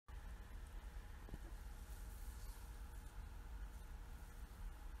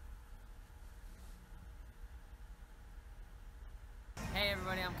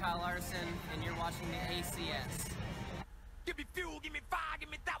Kyle Larson, and you're watching the ACS. Give me fuel, give me fire,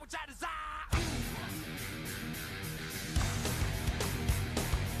 give me that which I desire.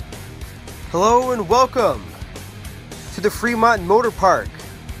 Hello and welcome to the Fremont Motor Park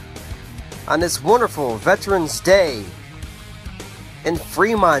on this wonderful Veterans Day in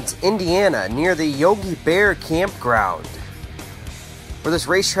Fremont, Indiana, near the Yogi Bear Campground, where this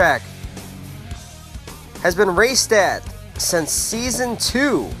racetrack has been raced at since Season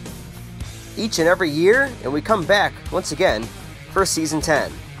 2 each and every year, and we come back once again for Season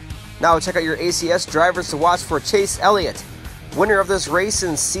 10. Now check out your ACS drivers to watch for Chase Elliott, winner of this race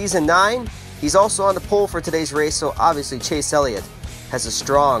in Season 9. He's also on the pole for today's race, so obviously Chase Elliott has a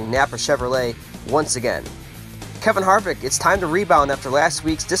strong Napa Chevrolet once again. Kevin Harvick, it's time to rebound after last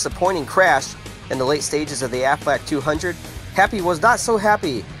week's disappointing crash in the late stages of the Aflac 200. Happy was not so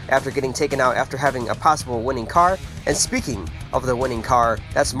happy after getting taken out after having a possible winning car. And speaking of the winning car,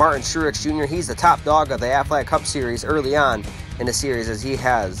 that's Martin Truex Jr. He's the top dog of the Aflac Cup Series early on in the series, as he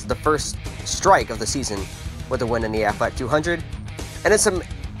has the first strike of the season with a win in the Aflac 200. And it's some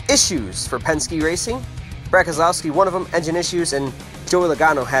issues for Penske Racing. Brad Keselowski, one of them, engine issues, and Joey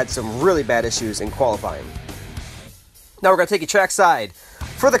Logano had some really bad issues in qualifying. Now we're going to take you trackside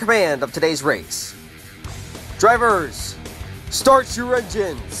for the command of today's race. Drivers, start your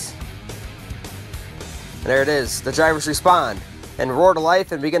engines. And there it is. The drivers respond and roar to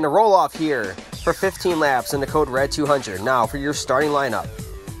life and begin to roll off here for 15 laps in the Code Red 200. Now for your starting lineup.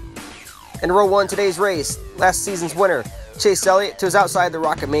 In row 1, today's race, last season's winner, Chase Elliott, to his outside, the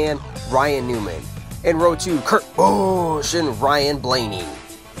Rocket Man, Ryan Newman. In row 2, Kurt Busch and Ryan Blaney.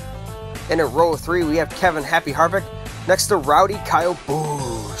 And in row 3, we have Kevin Happy Harvick next to Rowdy Kyle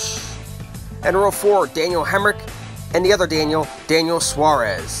Busch. And row 4, Daniel Hemrick and the other Daniel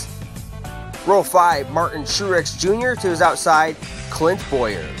Suarez. Row 5, Martin Truex Jr. to his outside, Clint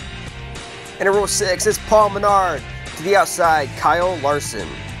Bowyer. And in row 6 is Paul Menard to the outside, Kyle Larson.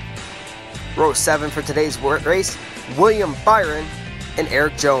 Row 7 for today's race, William Byron and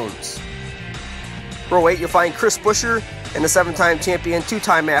Eric Jones. Row 8, you'll find Chris Buescher and the 7-time champion,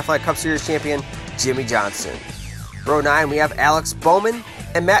 2-time Aflac Cup Series champion, Jimmy Johnson. Row 9, we have Alex Bowman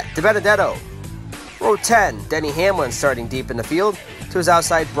and Matt DiBenedetto. Row 10, Denny Hamlin starting deep in the field to his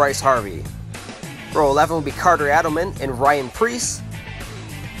outside, Bryce Harvey. Row 11 will be Carter Adelman and Ryan Preece.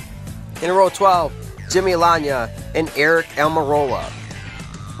 In row 12, Jimmy Lanya and Eric Almirola.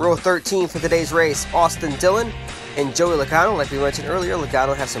 Row 13 for today's race, Austin Dillon and Joey Logano. Like we mentioned earlier,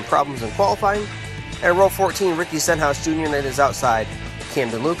 Logano has some problems in qualifying. And row 14, Ricky Stenhouse Jr. and his outside,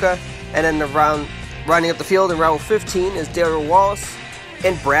 Camden Luca. And then rounding up the field in row 15 is Darrell Wallace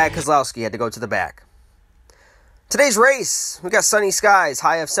and Brad Keselowski had to go to the back. Today's race, we got sunny skies,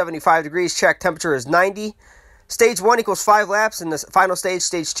 high of 75 degrees, track temperature is 90. Stage 1 equals 5 laps, and the final stage,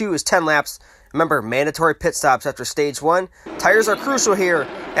 stage 2, is 10 laps. Remember, mandatory pit stops after stage 1. Tires are crucial here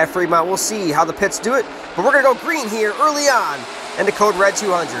at Fremont. We'll see how the pits do it, but we're going to go green here early on in the Code Red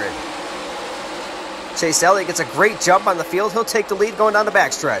 200. Chase Elliott gets a great jump on the field. He'll take the lead going down the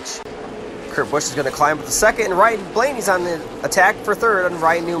backstretch. Kurt Busch is going to climb up the second, and Ryan Blaney's on the attack for third on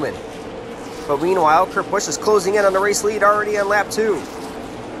Ryan Newman. But meanwhile, Kurt Busch is closing in on the race lead already on lap 2.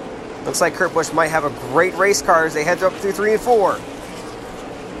 Looks like Kurt Busch might have a great race car as they head up through 3 and 4.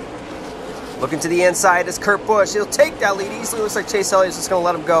 Looking to the inside is Kurt Busch. He'll take that lead easily. Looks like Chase Elliott's just going to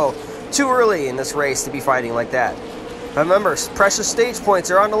let him go too early in this race to be fighting like that. But remember, precious stage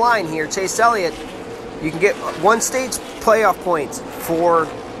points are on the line here. Chase Elliott, you can get 1 stage playoff point for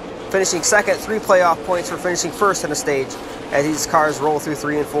finishing second, 3 playoff points for finishing first in a stage as these cars roll through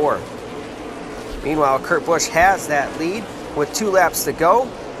 3 and 4. Meanwhile, Kurt Busch has that lead with 2 laps to go,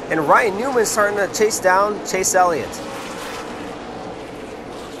 and Ryan Newman is starting to chase down Chase Elliott.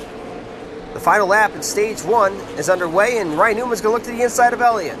 The final lap in stage 1 is underway, and Ryan Newman's going to look to the inside of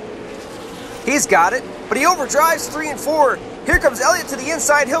Elliott. He's got it, but he overdrives 3 and 4. Here comes Elliott to the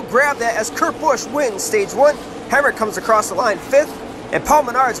inside. He'll grab that as Kurt Busch wins stage 1. Hemrick comes across the line 5th, and Paul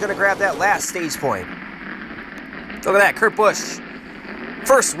Menard's going to grab that last stage point. Look at that, Kurt Busch.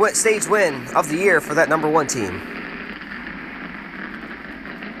 First stage win of the year for that number 1 team.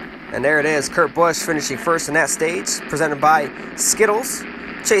 And there it is, Kurt Busch finishing first in that stage, presented by Skittles.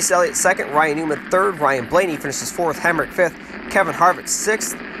 Chase Elliott second, Ryan Newman third, Ryan Blaney finishes 4th, Hemrick 5th, Kevin Harvick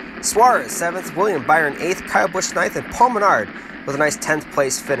 6th, Suarez 7th, William Byron 8th, Kyle Busch 9th, and Paul Menard with a nice 10th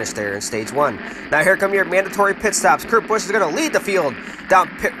place finish there in stage 1. Now here come your mandatory pit stops. Kurt Busch is going to lead the field down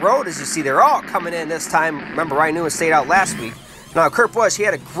pit road. As you see, they're all coming in this time. Remember, Ryan Newman stayed out last week. Now, Kurt Busch, he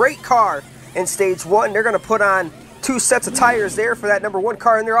had a great car in stage 1. They're going to put on 2 sets of tires there for that number 1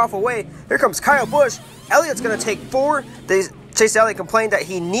 car, and they're off away. Here comes Kyle Busch. Elliott's going to take 4. Chase Elliott complained that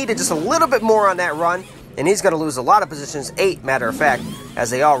he needed just a little bit more on that run, and he's going to lose a lot of positions, 8 matter of fact,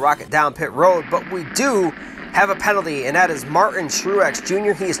 as they all rocket down pit road. But we do have a penalty, and that is Martin Truex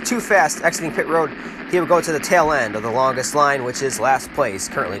Jr. He is too fast exiting pit road. He will go to the tail end of the longest line, which is last place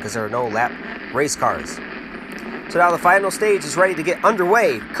currently because there are no lap race cars. So now the final stage is ready to get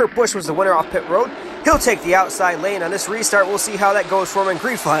underway. Kurt Busch was the winner off pit road. He'll take the outside lane on this restart. We'll see how that goes for him, and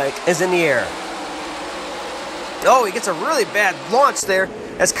green flag is in the air. Oh, he gets a really bad launch there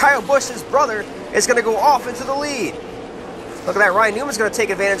as Kyle Busch, his brother, is going to go off into the lead. Look at that, Ryan Newman's going to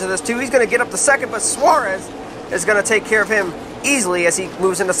take advantage of this too. He's going to get up to second, but Suarez is going to take care of him easily as he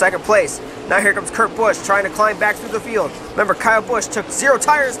moves into second place. Now here comes Kurt Busch trying to climb back through the field. Remember, Kyle Busch took 0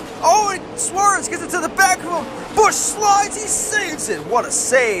 tires. Oh, and Suarez gets it to the back of him. Busch slides, he saves it. What a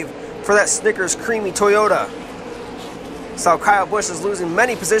save for that Snickers creamy Toyota. So Kyle Busch is losing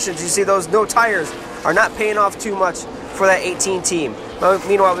many positions. You see those no tires are not paying off too much for that 18 team.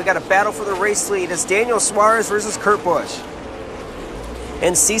 Meanwhile, we got a battle for the race lead. It's Daniel Suarez versus Kurt Busch.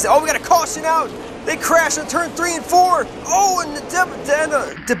 And season, we got a caution out. They crash in turn 3 and 4. Oh, and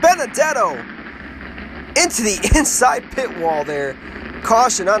De Benedetto into the inside pit wall there.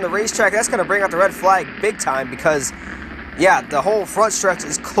 Caution on the racetrack. That's going to bring out the red flag big time because, yeah, the whole front stretch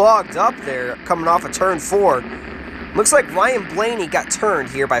is clogged up there coming off of turn 4. Looks like Ryan Blaney got turned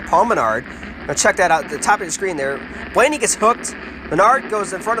here by Paul Menard. Now check that out at the top of the screen there. Blaney gets hooked. Menard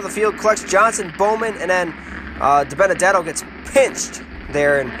goes in front of the field, collects Johnson, Bowman, and then De Benedetto gets pinched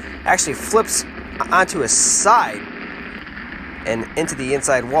there and actually flips onto his side and into the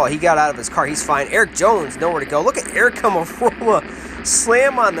inside wall. He got out of his car. He's fine. Eric Jones, nowhere to go. Look at Eric Almirola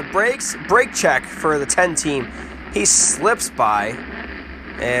slam on the brakes. Brake check for the 10 team. He slips by.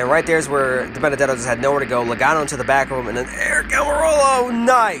 And right there's where De Benedetto just had nowhere to go. Logano into the back of him. And then Eric Almirola. Oh,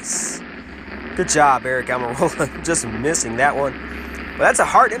 nice. Good job, Eric Almirola. Just missing that one. But that's a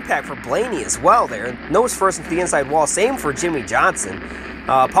hard impact for Blaney as well there. Nose first into the inside wall. Same for Jimmy Johnson.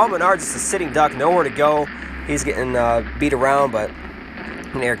 Paul Menard just a sitting duck, nowhere to go. He's getting beat around, but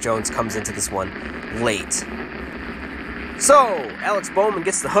Eric Jones comes into this one late. So, Alex Bowman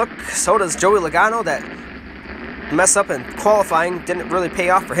gets the hook. So does Joey Logano. That mess up in qualifying didn't really pay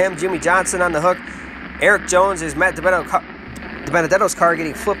off for him. Jimmy Johnson on the hook. Eric Jones is Matt De Benedetto's car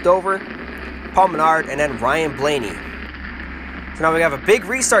getting flipped over. Paul Menard, and then Ryan Blaney. So now we have a big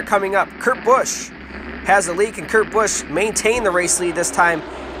restart coming up. Kurt Busch has the lead, and Kurt Busch maintained the race lead this time,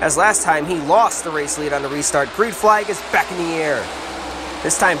 as last time he lost the race lead on the restart. Green flag is back in the air.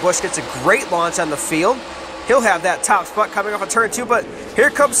 This time Busch gets a great launch on the field. He'll have that top spot coming off of turn 2, but here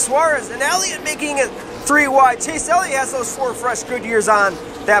comes Suarez and Elliott making it 3 wide. Chase Elliott has those 4 fresh Goodyears on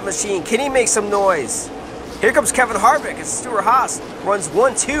that machine. Can he make some noise? Here comes Kevin Harvick as Stuart Haas runs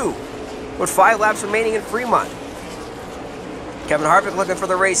 1-2 with 5 laps remaining in Fremont. Kevin Harvick looking for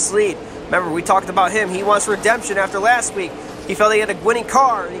the race lead. Remember, we talked about him. He wants redemption after last week. He felt he had a winning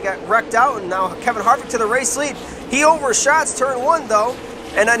car, and he got wrecked out, and now Kevin Harvick to the race lead. He overshots turn 1, though,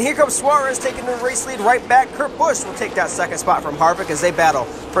 and then here comes Suarez taking the race lead right back. Kurt Busch will take that second spot from Harvick as they battle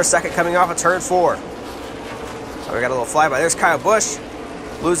for a second coming off of turn 4. So we got a little flyby. There's Kyle Busch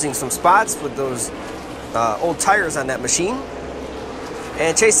losing some spots with those old tires on that machine.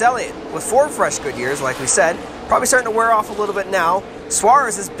 And Chase Elliott with 4 fresh Goodyears, like we said, probably starting to wear off a little bit now.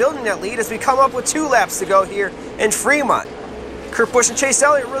 Suarez is building that lead as we come up with 2 laps to go here in Fremont. Kurt Busch and Chase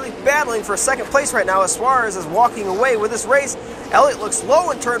Elliott really battling for second place right now as Suarez is walking away with this race. Elliott looks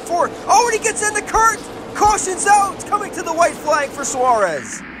low in turn 4. Oh, and he gets in the cart! Caution's out! Coming to the white flag for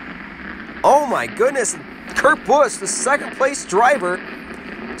Suarez. Oh my goodness. Kurt Busch, the second place driver,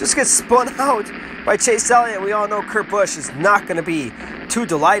 just gets spun out by Chase Elliott. We all know Kurt Busch is not going to be too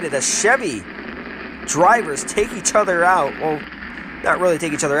delighted as Chevy drivers take each other out. Well, not really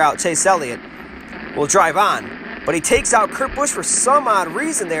take each other out. Chase Elliott will drive on, but he takes out Kurt Busch for some odd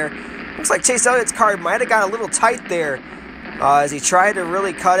reason there. Looks like Chase Elliott's car might have got a little tight there as he tried to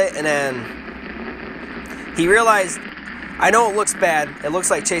really cut it, and then he realized, I know it looks bad. It looks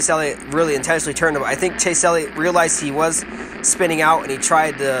like Chase Elliott really intentionally turned him. I think Chase Elliott realized he was spinning out, and he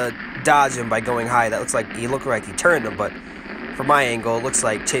tried to dodge him by going high. That looks like he looked like he turned him, but from my angle, it looks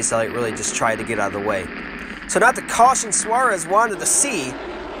like Chase Elliott really just tried to get out of the way. So not the caution Suarez wanted to see,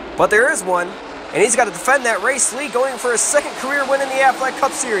 but there is one, and he's got to defend that race lead going for his second career win in the Aflac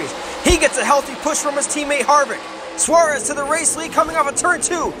Cup Series. He gets a healthy push from his teammate Harvick. Suarez to the race lead coming off of turn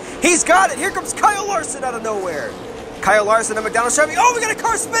 2. He's got it. Here comes Kyle Larson out of nowhere. Kyle Larson of McDonald Chevy. Oh, we got a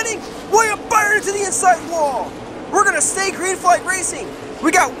car spinning way up fired into the inside wall. We're going to stay green flag racing.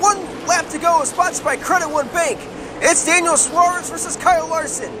 We got 1 lap to go, sponsored by Credit One Bank. It's Daniel Suarez versus Kyle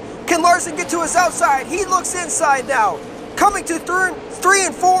Larson. Can Larson get to his outside? He looks inside now. coming to 3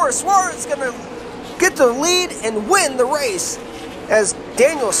 and 4. Suarez is going to get the lead and win the race as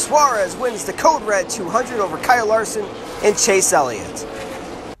Daniel Suarez wins the Code Red 200 over Kyle Larson and Chase Elliott.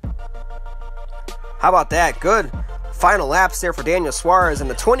 How about that? Good final laps there for Daniel Suarez, and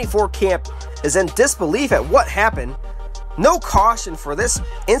the 24 camp is in disbelief at what happened. No caution for this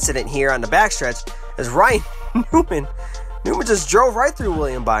incident here on the backstretch as Ryan Newman just drove right through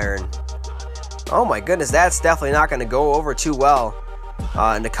William Byron. Oh my goodness, that's definitely not going to go over too well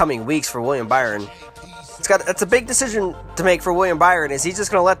in the coming weeks for William Byron. That's a big decision to make for William Byron. Is he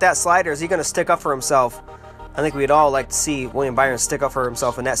just going to let that slide, or is he going to stick up for himself? I think we'd all like to see William Byron stick up for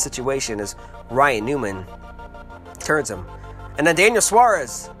himself in that situation as Ryan Newman turns him. And then Daniel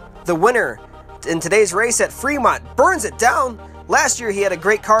Suarez, the winner in today's race at Fremont, burns it down. Last year he had a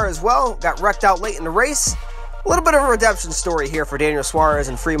great car as well, got wrecked out late in the race. A little bit of a redemption story here for Daniel Suarez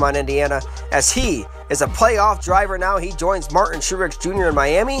in Fremont, Indiana, as he is a playoff driver now. He joins Martin Truex Jr. in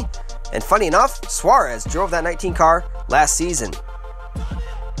Miami. And funny enough, Suarez drove that 19 car last season.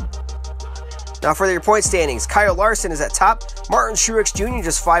 Now for your point standings, Kyle Larson is at top. Martin Truex Jr.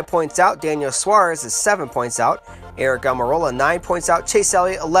 just 5 points out. Daniel Suarez is 7 points out. Eric Almirola 9 points out. Chase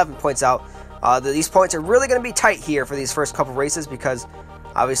Elliott 11 points out. These points are really going to be tight here for these first couple races because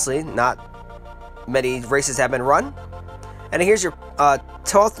obviously not many races have been run. And here's your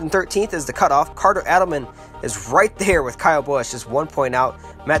 12th and 13th is the cutoff. Carter Adelman is right there with Kyle Busch, just 1 point out.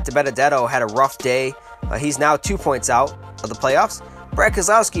 Matt DiBenedetto had a rough day. He's now 2 points out of the playoffs. Brad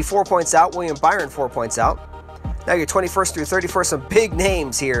Keselowski 4 points out. William Byron 4 points out. Now your 21st through 31st, some big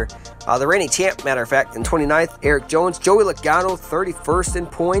names here. The reigning champ, matter of fact, in 29th, Eric Jones. Joey Logano 31st in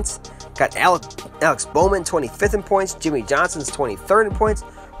points. Got Alex Bowman 25th in points. Jimmy Johnson's 23rd in points.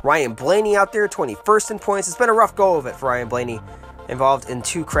 Ryan Blaney out there 21st in points. It's been a rough go of it for Ryan Blaney, involved in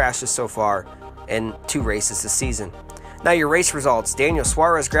 2 crashes so far in 2 races this season. Now your race results. Daniel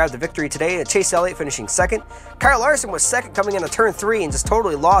Suarez grabbed the victory today, and Chase Elliott finishing second. Kyle Larson was second coming into turn 3 and just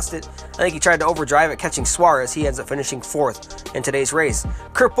totally lost it. I think he tried to overdrive it, catching Suarez. He ends up finishing 4th in today's race.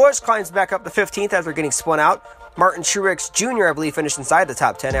 Kurt Busch climbs back up to 15th after getting spun out. Martin Truex Jr., I believe, finished inside the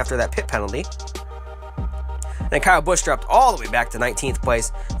top 10 after that pit penalty. Then Kyle Busch dropped all the way back to 19th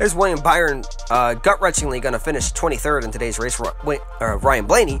place. There's William Byron, gut-wrenchingly going to finish 23rd in today's race. Ryan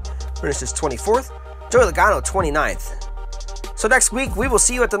Blaney finishes 24th. Joey Logano 29th. So next week, we will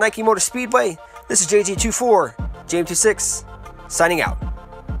see you at the Nike Motor Speedway. This is JG24, JM26, signing out.